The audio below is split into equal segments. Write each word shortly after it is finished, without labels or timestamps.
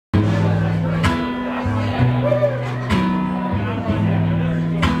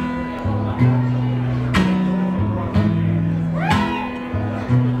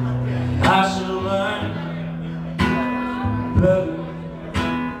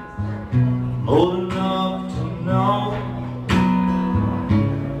old enough to know,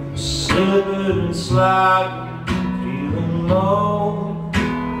 slipping and sliding, feeling low.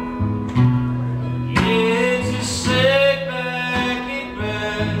 Yeah, just sit back at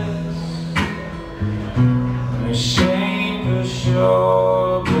best, ashamed for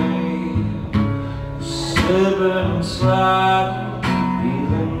sure, babe. Slipping and sliding,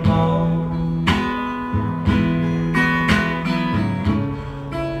 feeling low.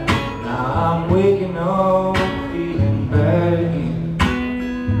 I'm waking up, feeling bad again.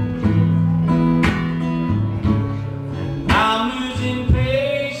 I'm losing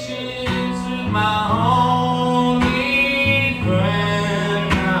patience with my only friend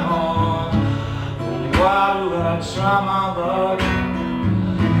now. Why do I try my luck?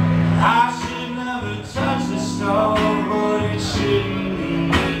 I should never touch the stove, but it shouldn't be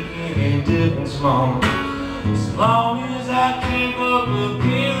making any difference, Mom. As long as I keep up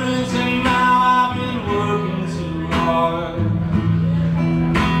appearance, and now I've been working too hard.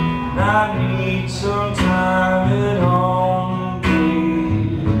 I need some time at home,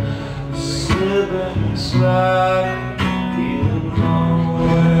 babe. Slipping and sliding, feeling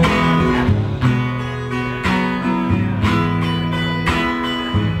lonely.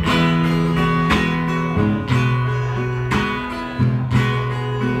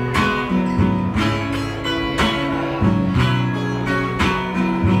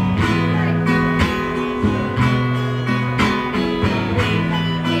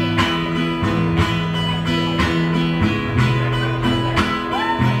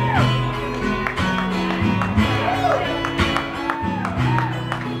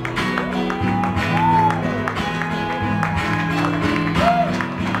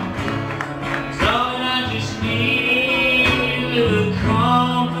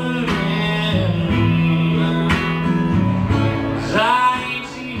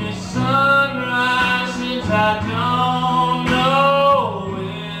 I don't know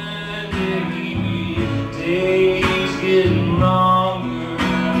when, baby. Days getting longer,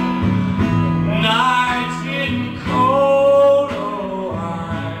 nights getting cold. Oh,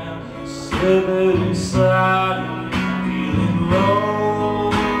 I'm slipping and sliding, feeling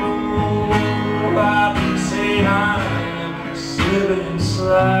low. I can say I'm slipping and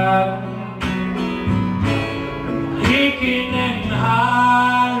sliding, leaking and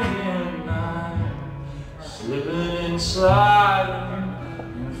hiding. Slipping and sliding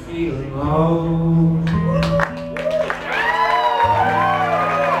and feeling low.